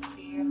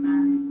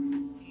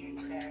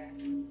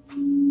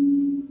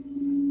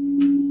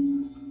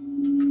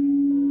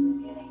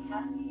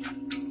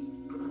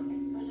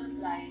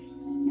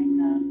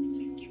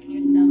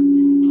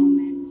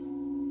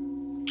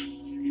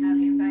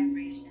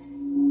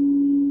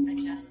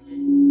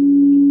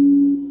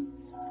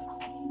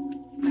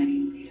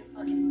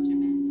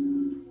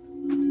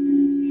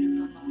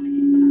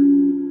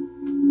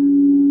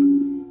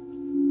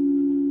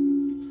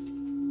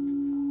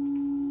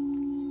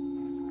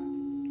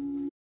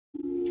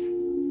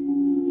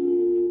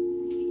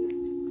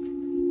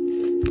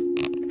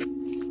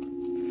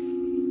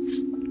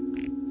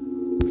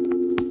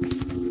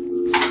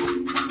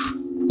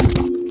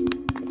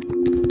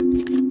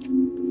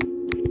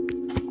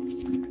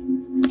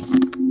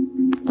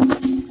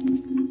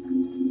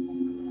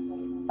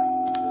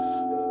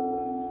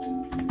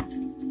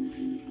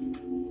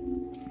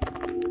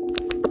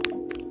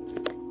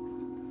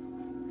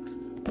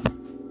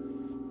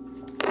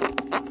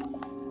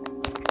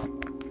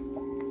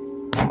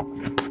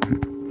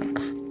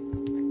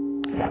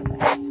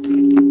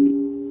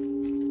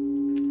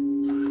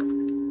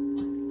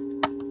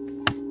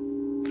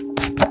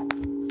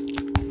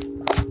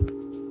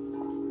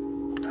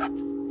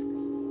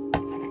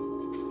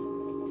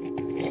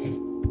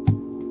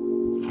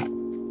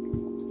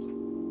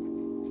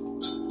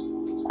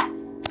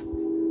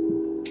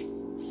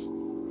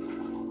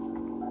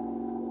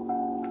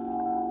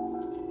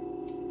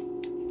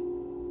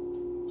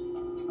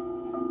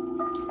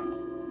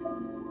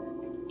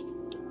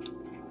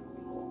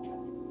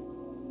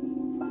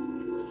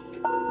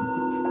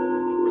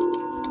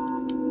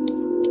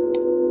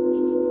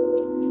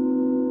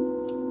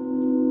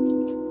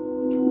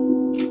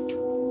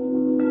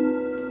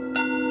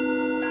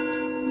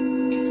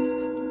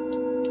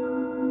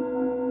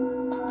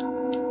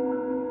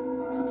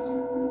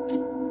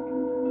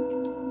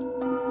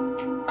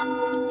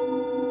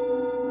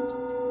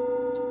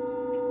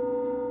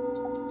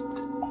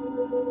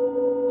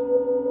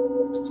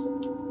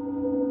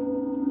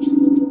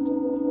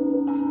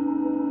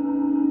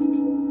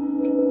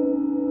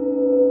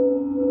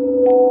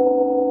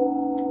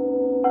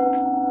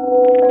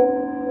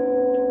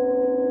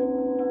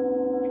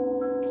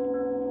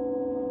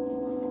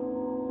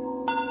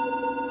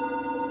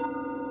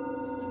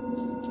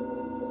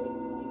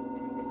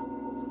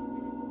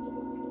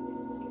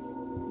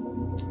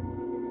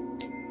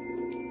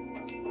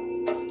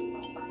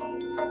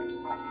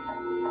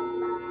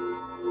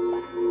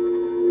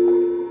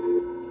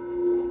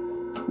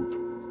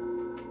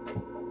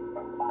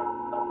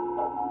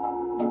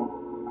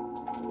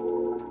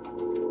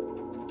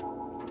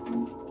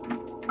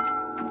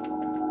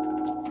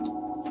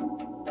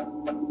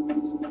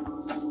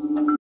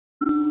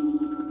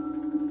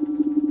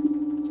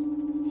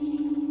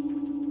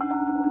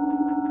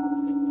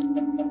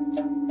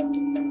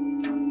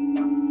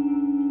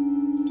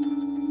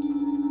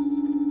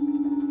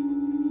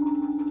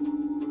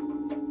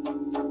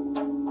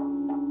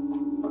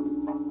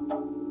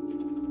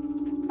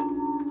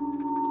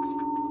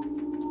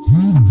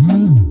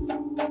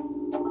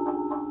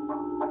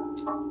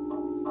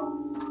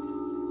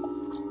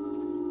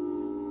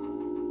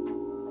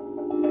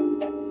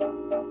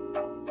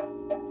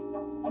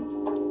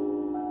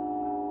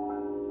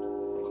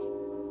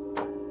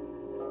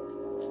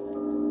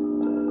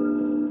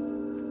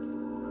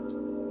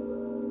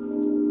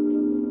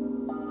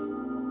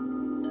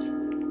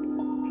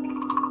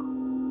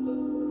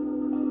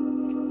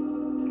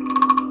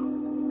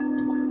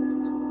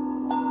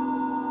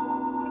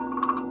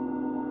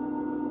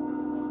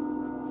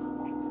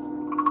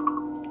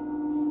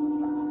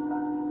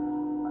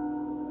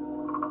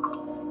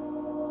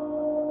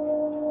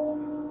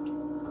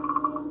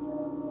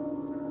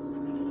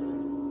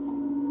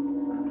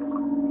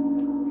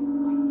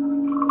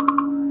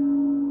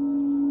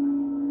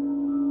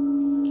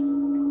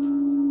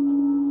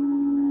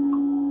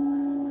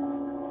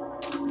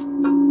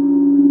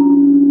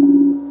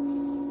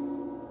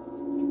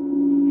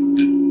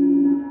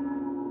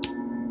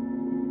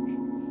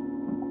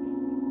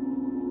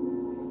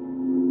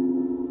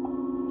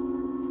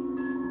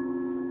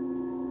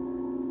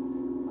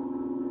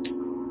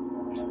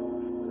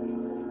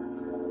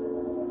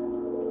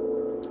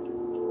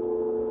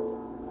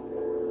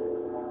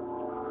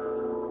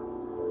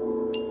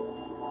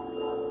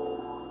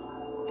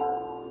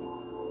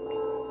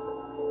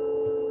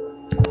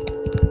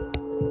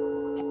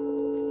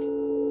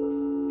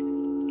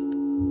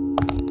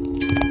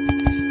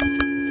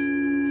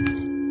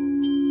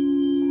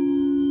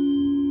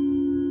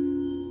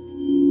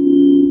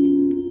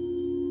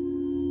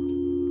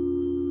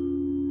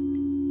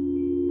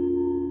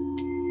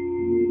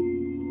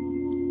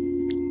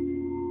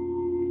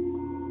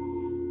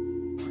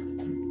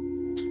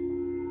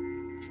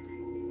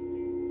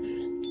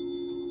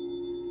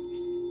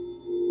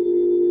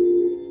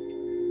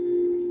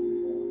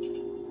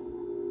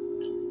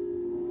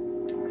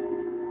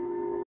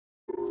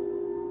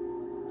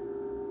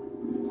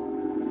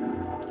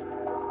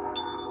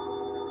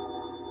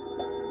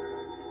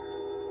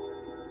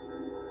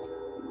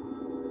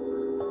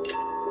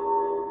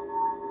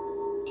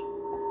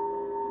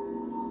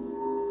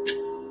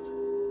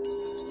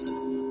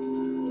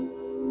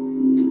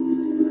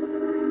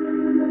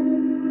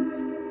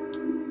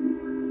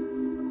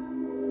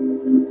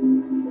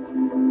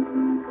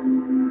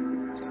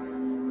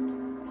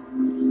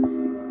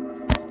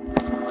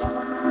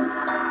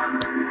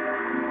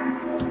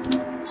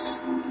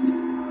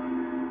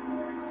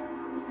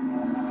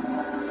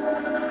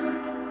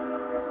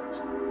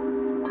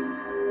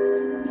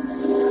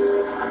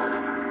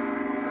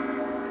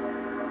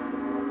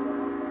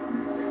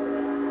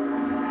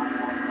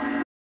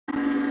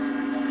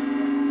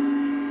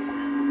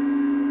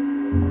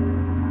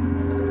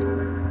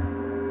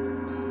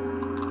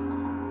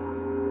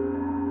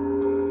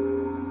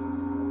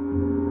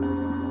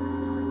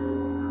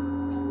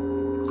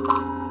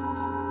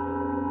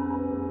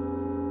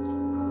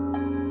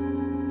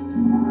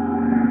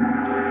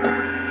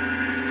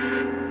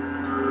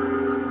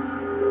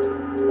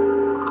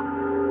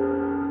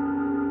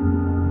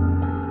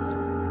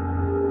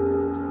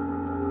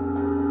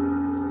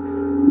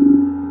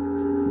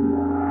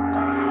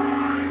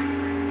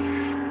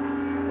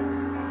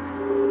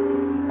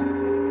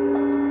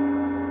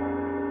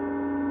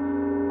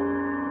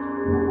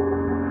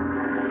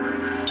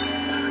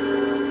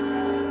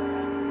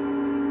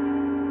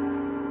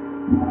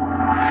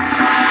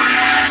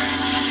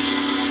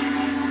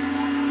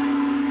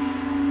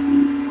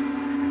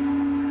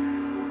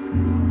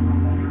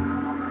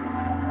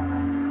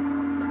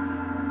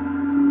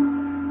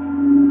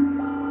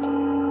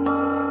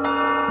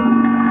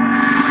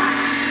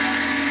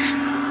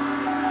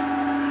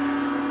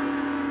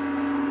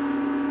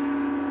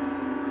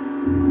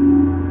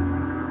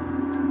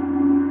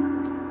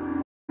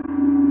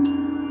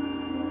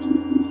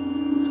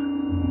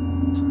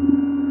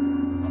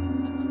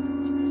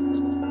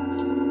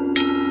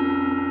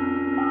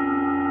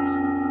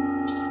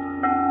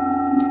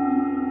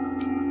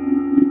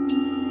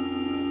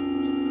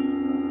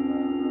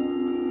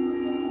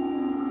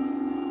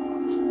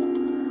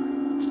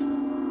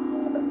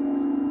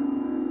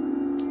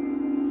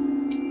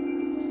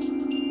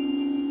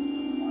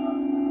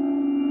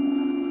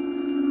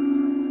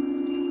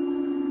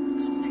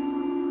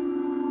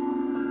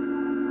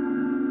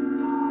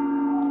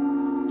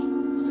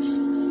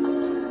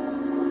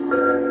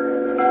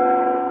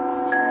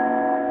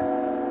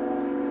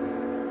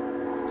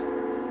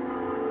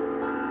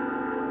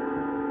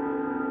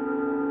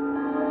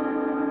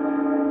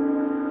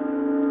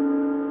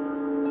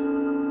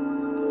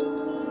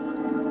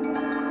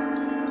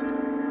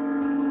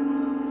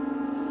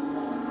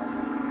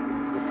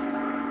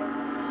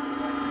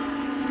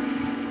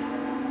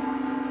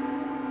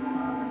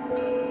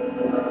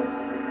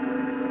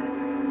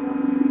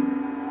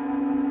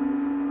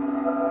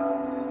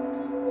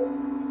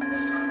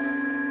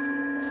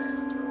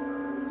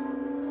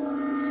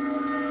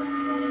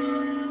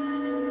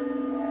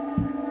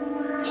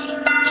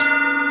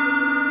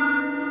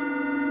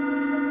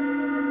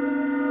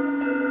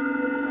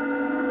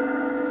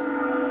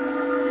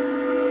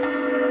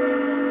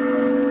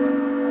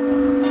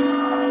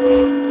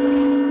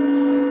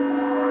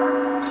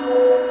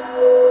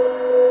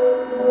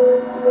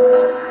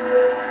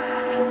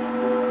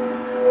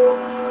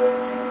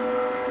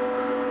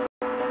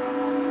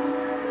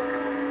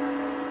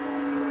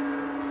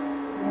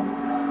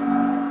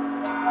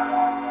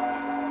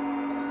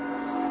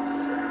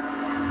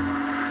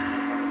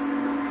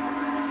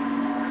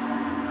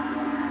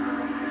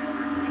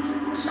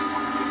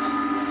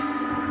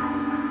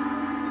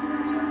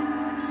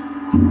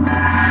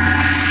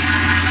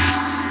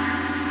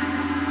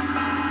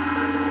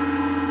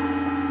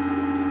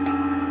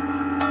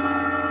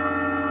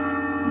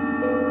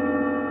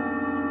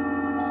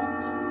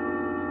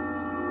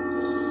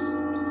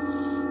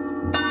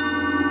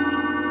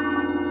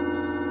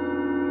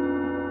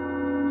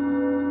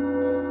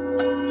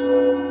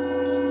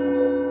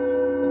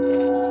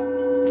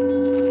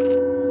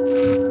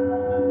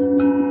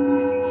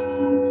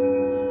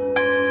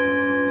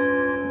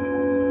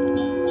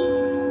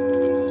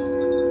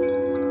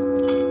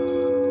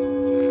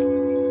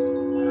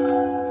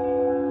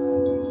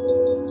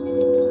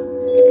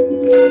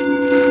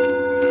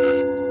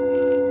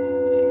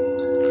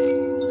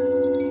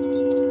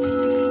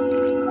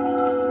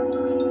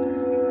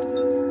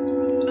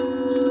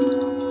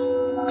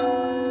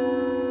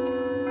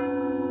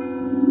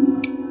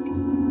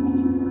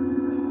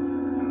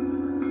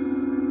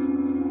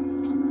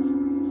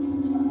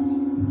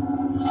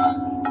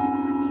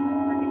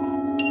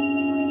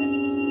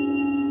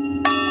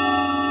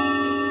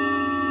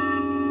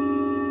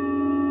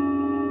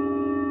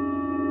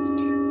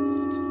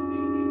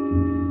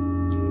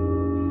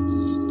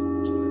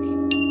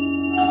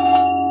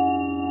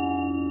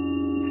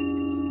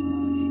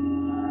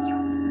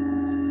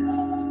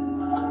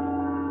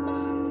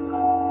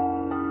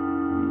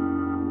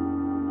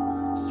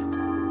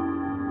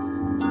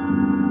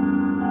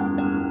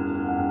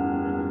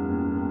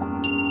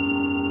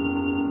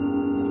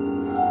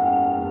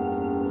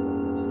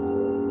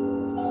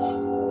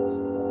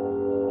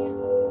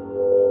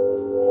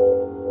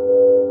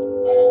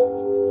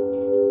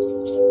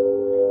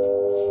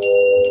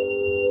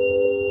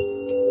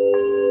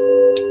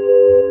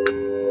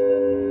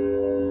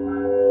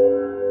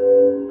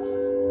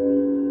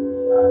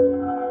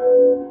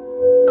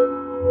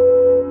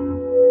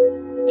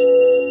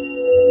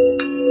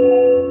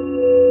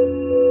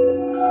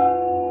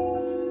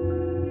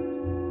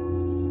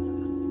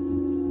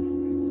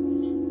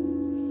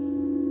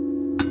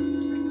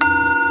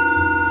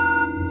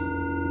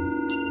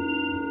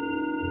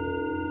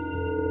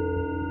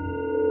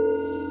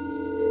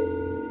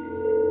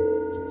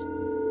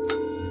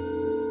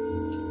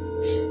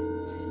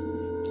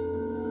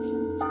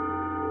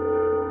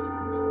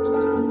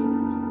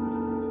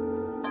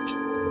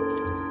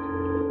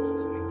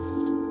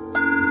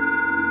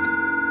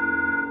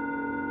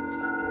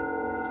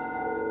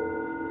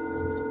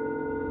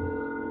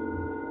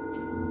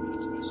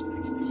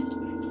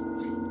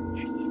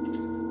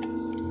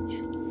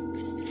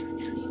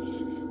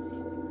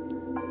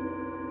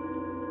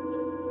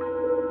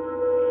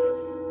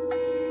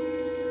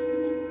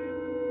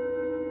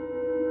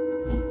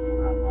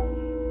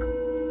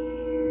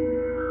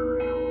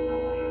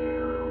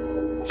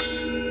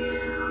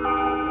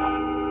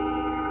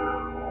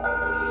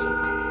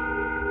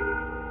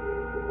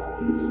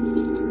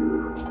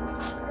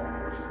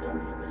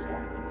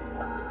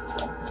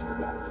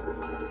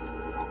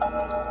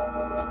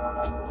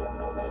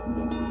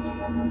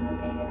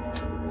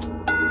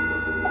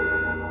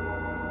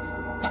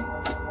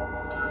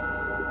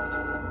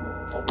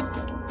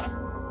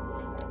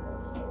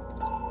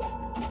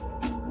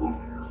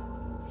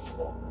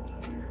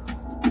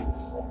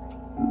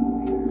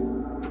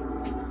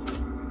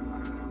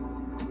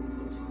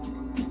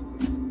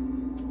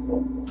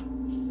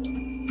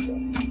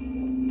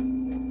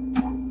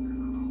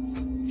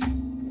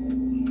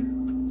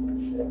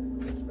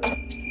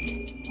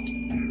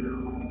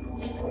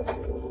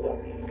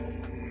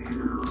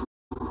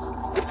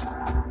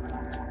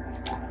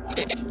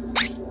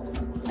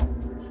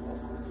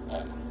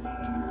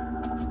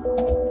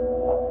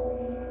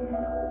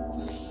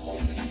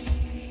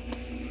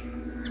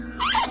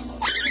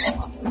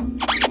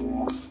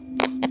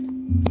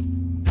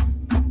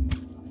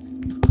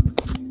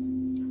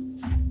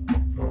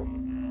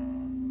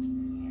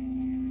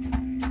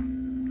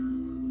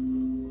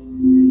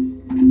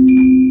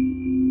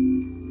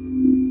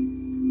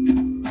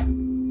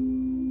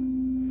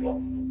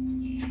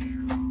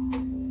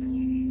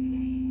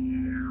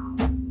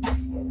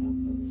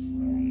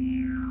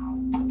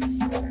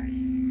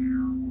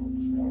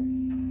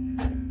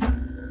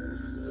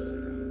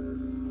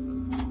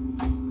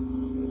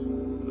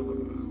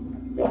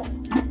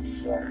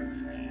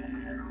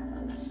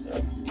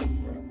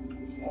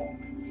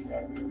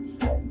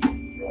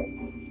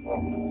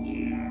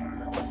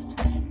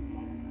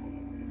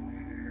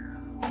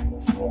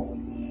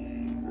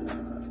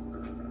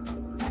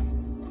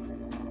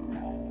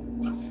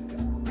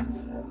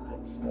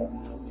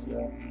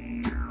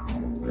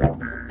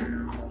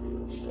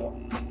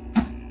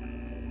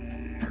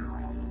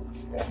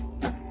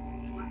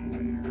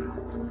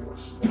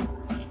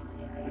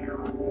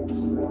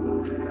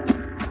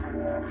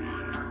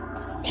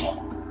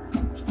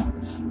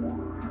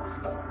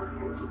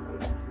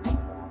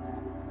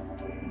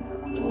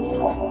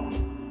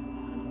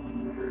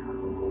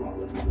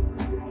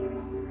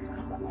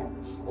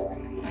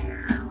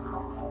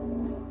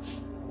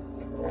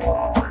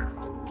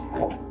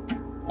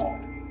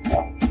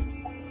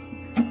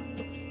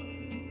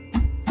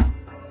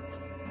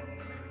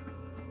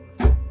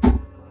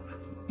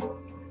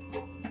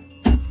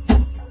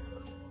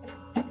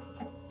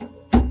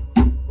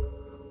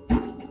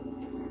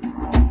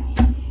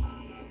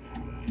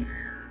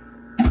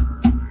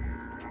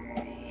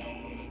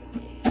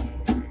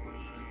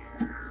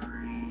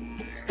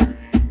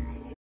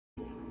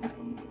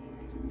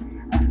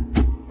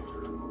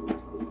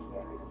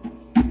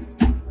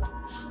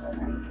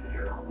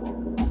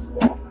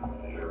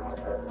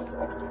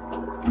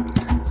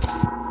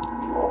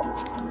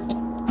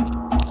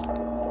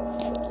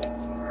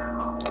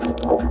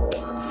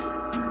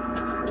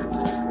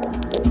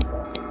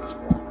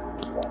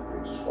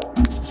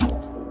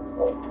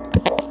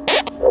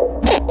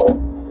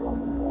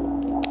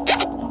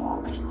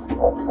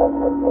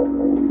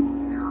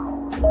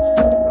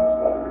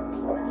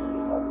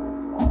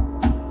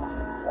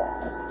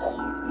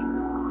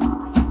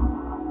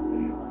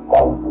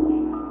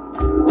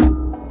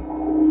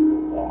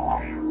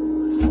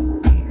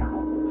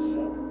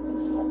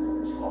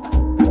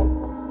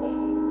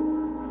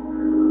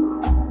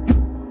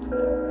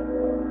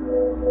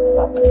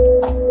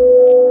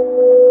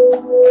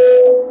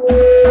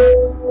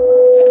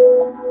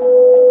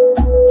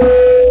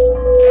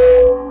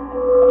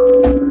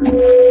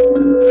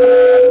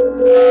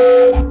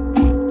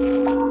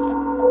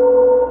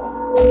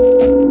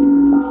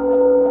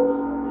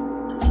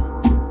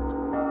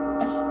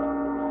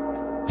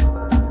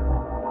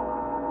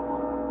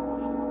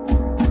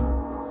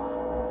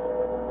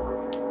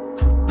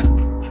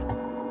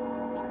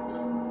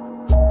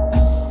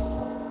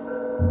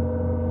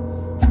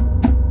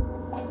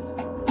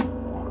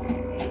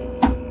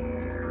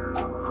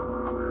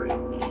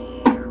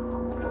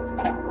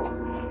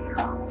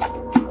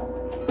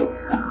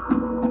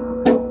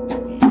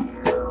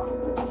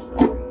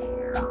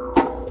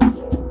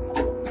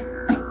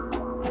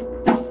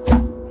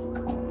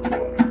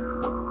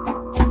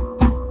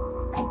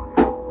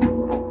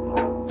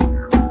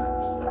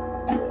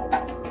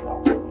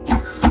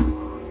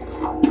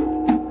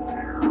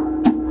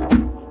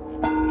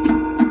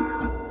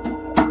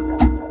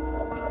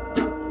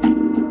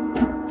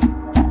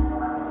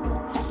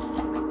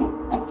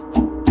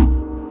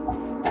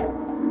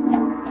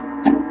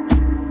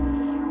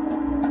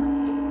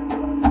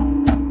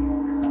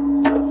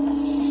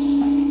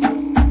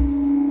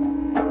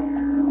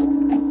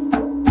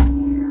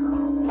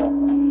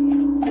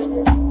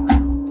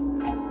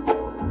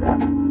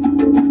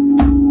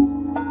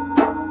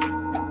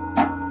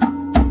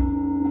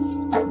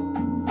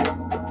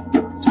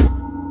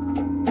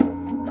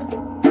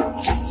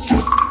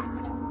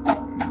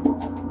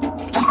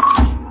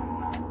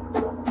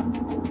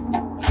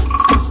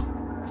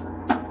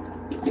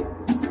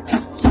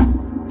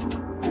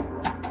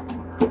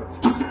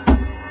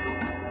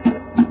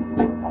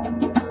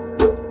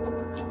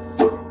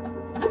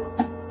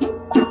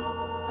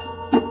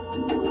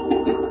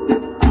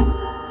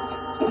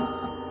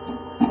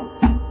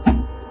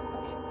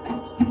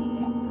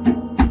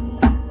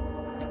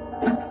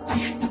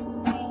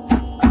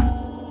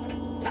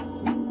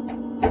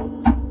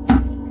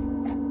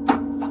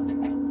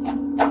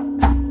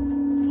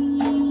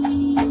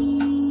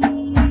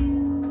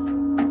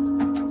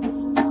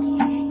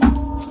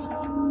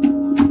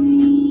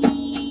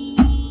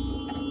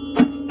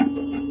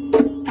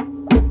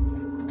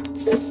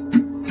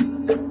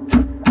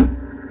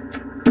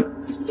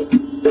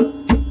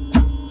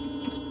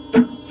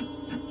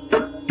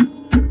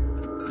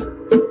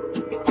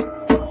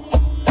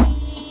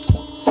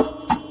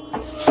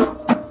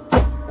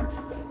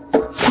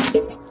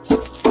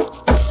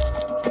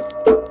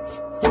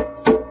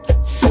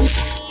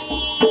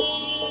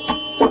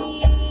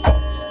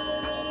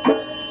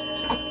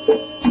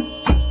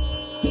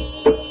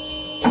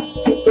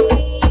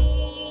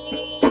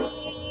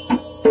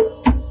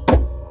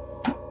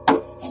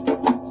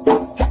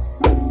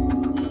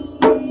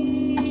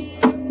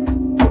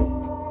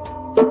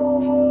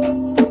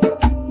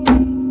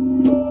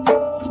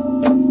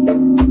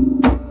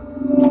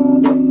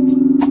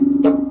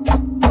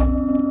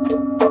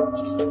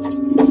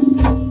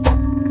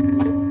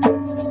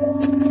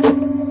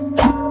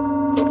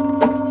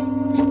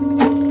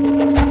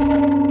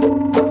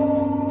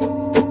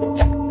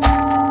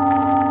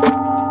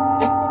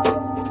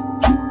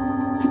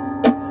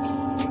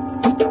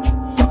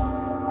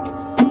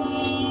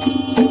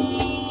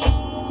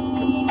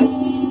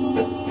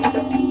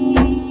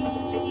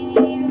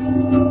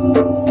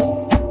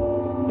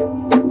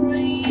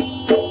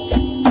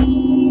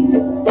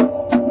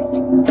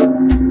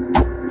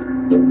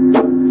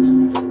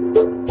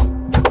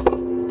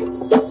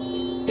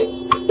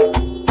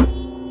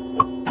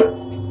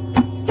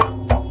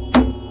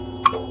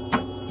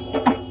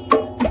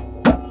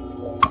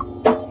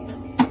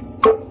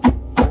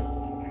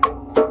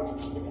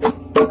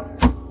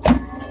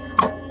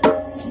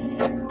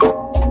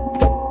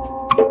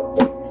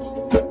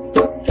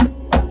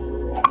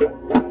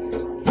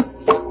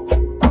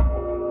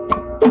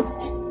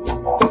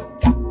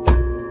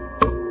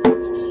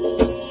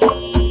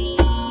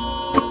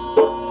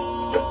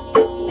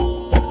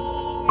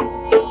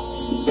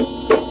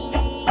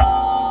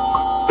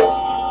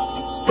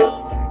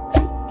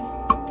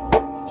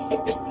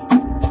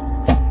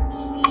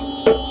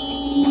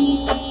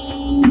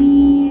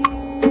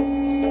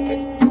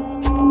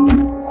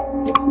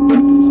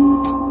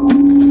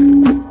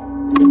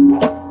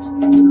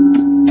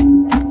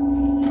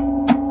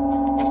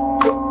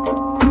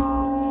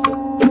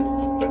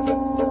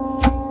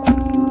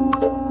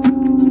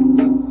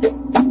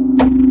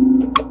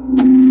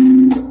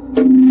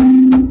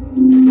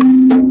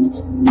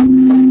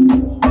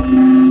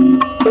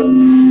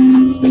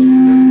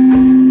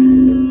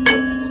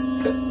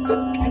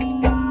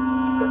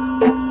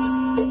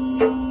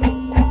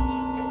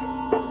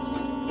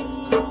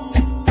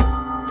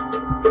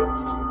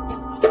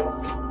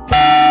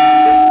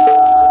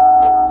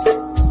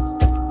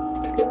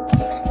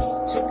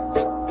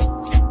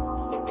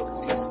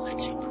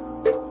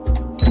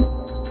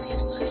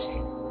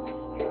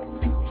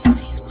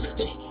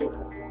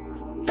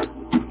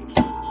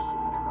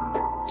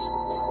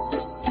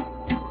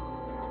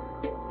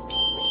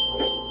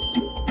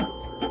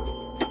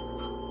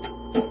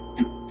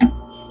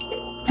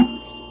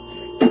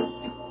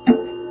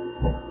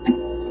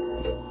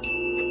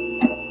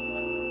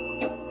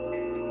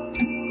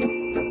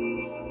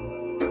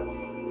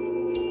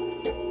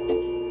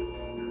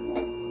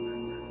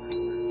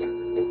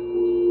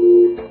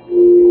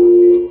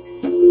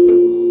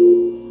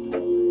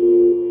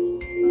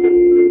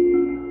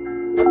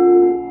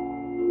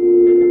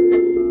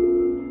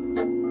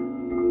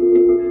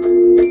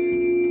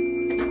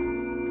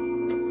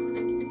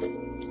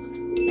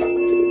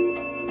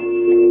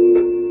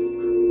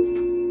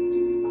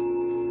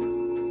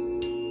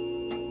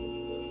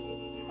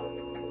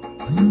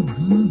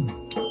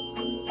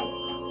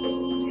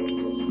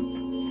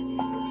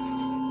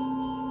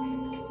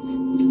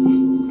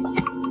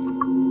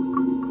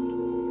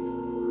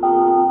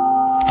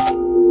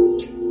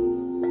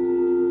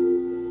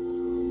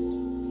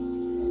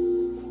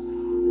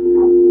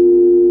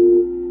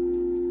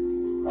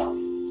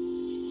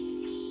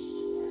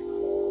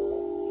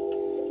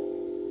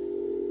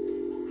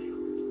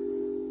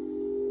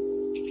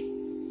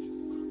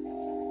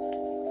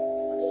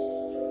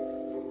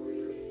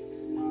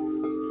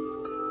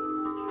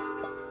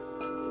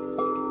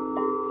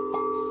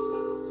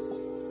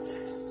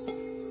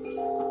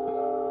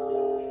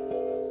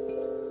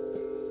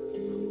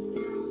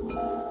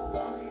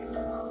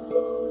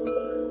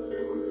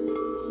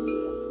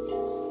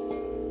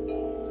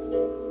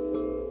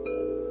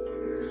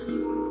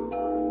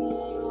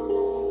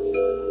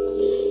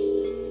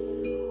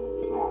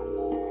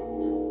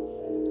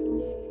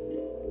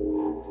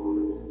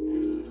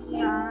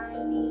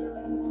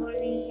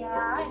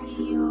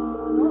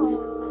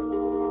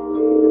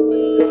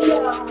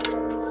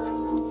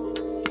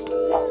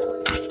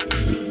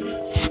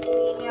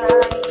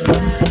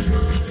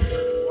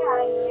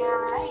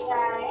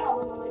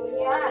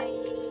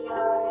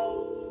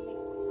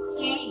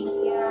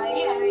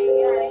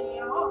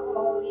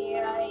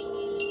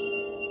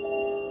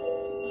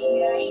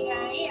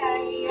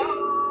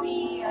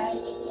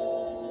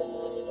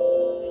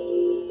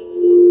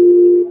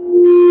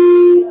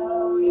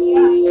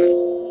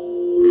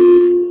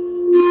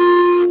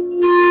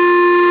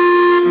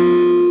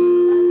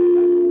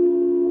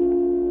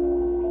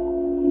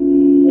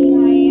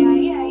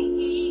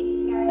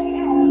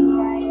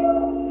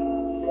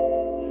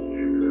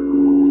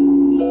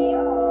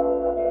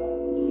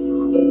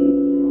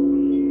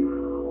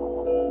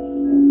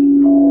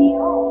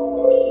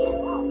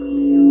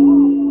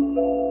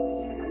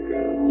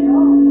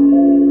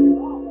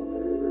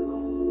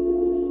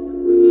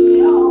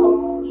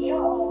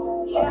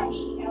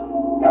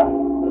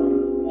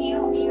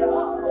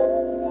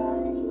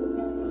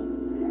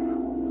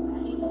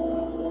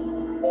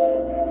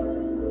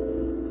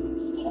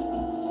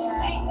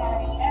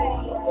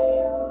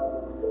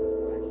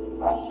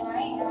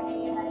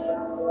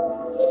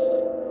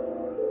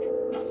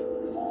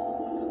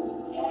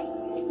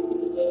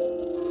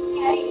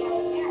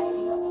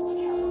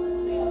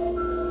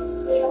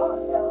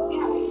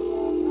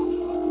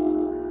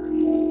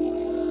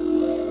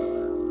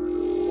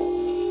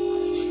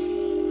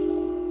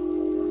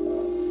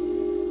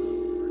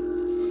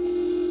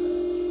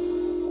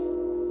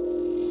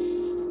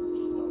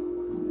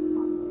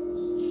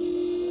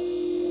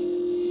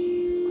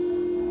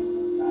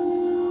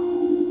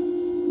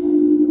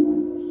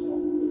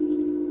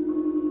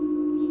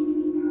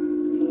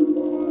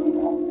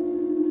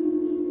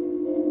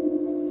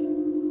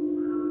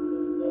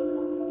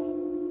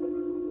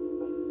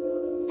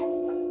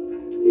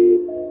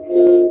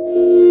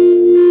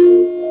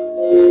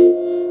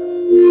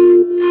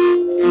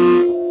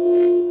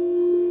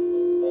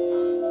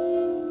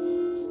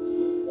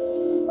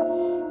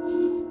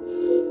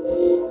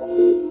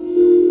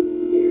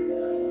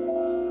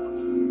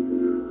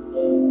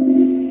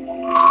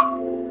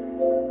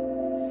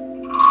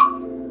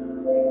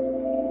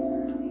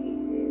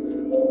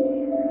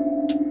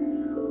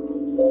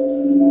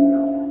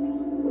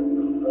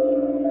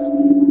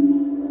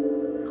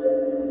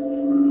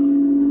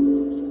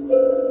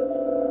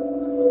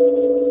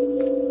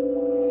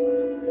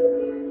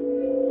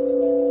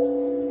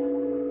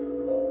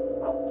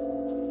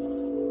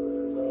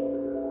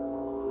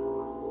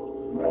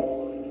Right.